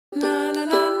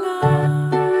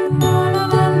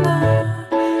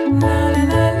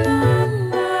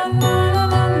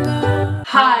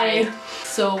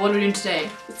So what are we doing today?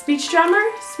 Speech jammer?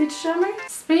 Speech jammer?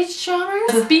 Speech jammer?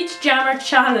 The speech jammer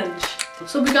challenge.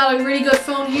 So we got a really good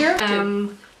phone here.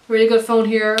 Really good phone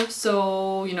here.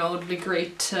 So, you know, it'd be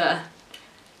great to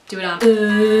do it on.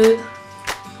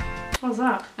 What's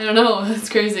that? I don't know, it's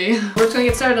crazy. We're just gonna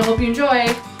get started. I hope you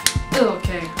enjoy.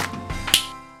 Okay.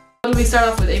 What do we start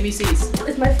off with? ABCs.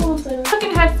 Is my phone silent? Plug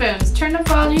in headphones, turn the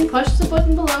volume, push the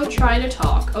button below, try to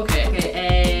talk. Okay.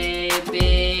 A,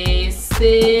 B,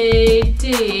 C,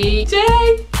 D,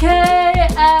 J, K,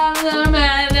 L, M,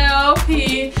 N, O,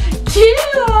 P, Q,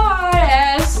 R,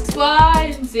 S,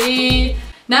 Y, and Z.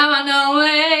 Now I know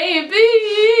A, B,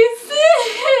 C.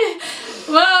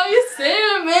 Wow, you say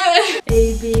me.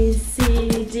 A, B,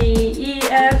 C, D, E,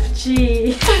 F,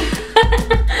 G.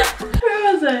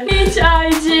 Where was it? H,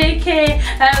 I, J, K,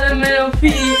 L, M, N, O, P,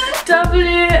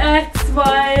 W, X,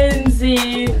 Y, and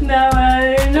Z. Now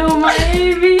I know my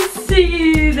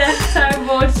ABC. That's how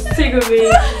much sing with me.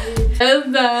 That's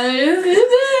nice.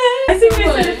 I think I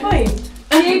said it fine.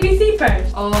 The ABC part.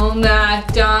 Old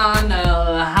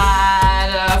MacDonald had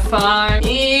a farm.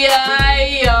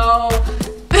 E-I-O.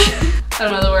 I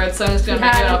don't know the words, so I'm just gonna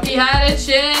make it up. He had a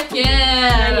chicken,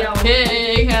 and a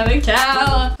pig, and a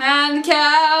cow, and the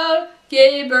cow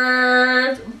gave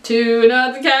birth to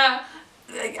another cow.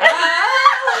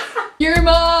 Your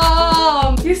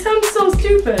mom! You sound so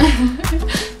stupid.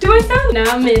 Do I sound?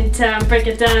 Now I'm in town, break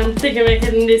it down, think I'm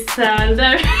making this sound.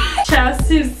 Chow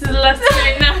seems to the left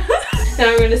right now. And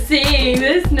I'm gonna sing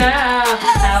this now.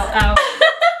 Ow, ow.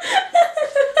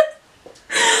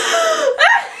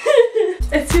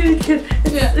 It's really good.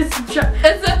 It's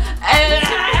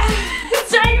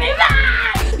driving me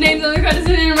mad! Names on the credits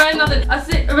didn't even write nothing. I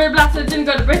see a red blaster didn't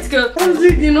go to Brit school. That was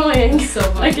really annoying. So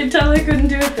funny. I could tell I couldn't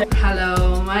do it there.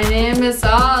 Hello, my name is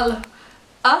Orla.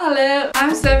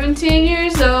 I'm 17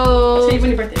 years old. So when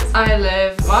your birthday is? I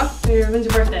live, what? When's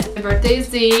your birthday? My birthday's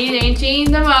the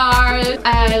 18th of March.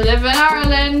 I live in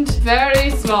Ireland,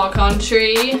 very small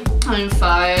country. I'm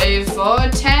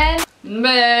 5'10".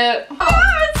 But oh,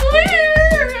 it's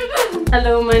weird!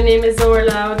 Hello, my name is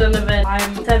Orla O'Donovan.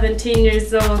 I'm 17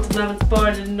 years old and I was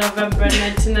born in November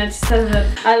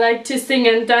 1997. I like to sing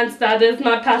and dance, that is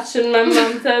my passion. My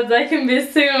mom says I can be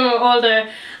soon older.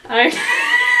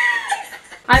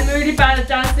 I'm really bad at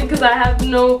dancing because I have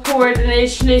no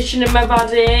coordination in my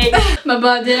body. My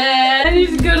body! I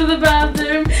need to go to the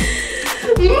bathroom.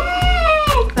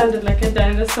 Sounded like a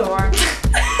dinosaur.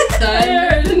 I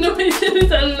heard a noise and it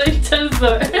sounded like a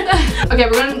dinosaur. Okay,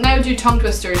 we're gonna now do tongue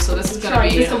twisters, so this is gonna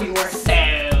be worse.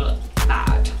 So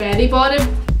bad. Betty bought a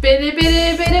bitty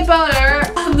butter.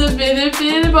 The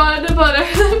bitty butter, the butter.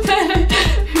 The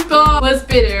bitty bought was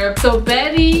bitter. So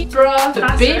Betty brought the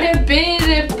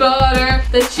bitty butter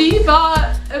that she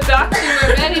bought back to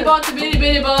her. Betty bought the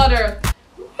bitty butter.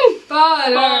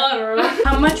 Butter.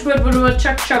 How much wood would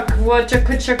woodchuck chuck? Woodchuck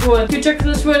could chuck wood. You chuck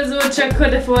this wood as woodchuck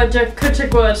could if woodchuck could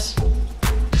chuck wood.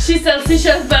 She sells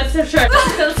seashells by the seashore.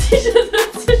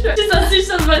 She sells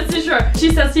seashells by the seashore.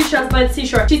 She sells seashells by the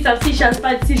seashore. She sells seashells by the seashore. She sells seashells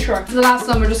by the seashore. For the last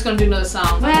one, we're just gonna do another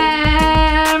song.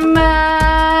 When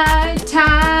my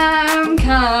time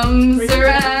comes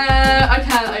around, I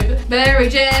can't. Berry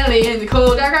jelly in the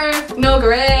cold dark earth. No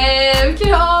grave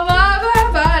can hold my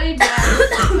body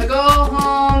down. I go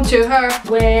home to her.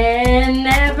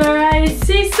 Whenever I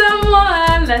see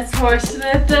someone less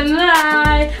fortunate than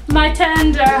I, my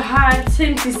tender heart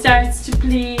simply starts to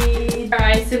bleed.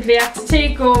 I simply have to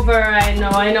take over. I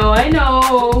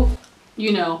know.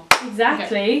 You know.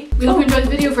 Exactly. Okay. We hope you enjoyed the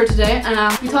video for today.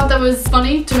 We thought that was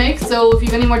funny to make, so if you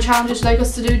have any more challenges you'd like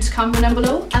us to do, just comment down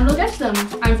below and we'll get to them.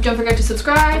 And don't forget to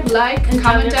subscribe, like, and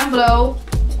comment down below.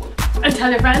 And tell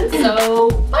your friends. So,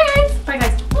 bye guys! Bye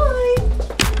guys.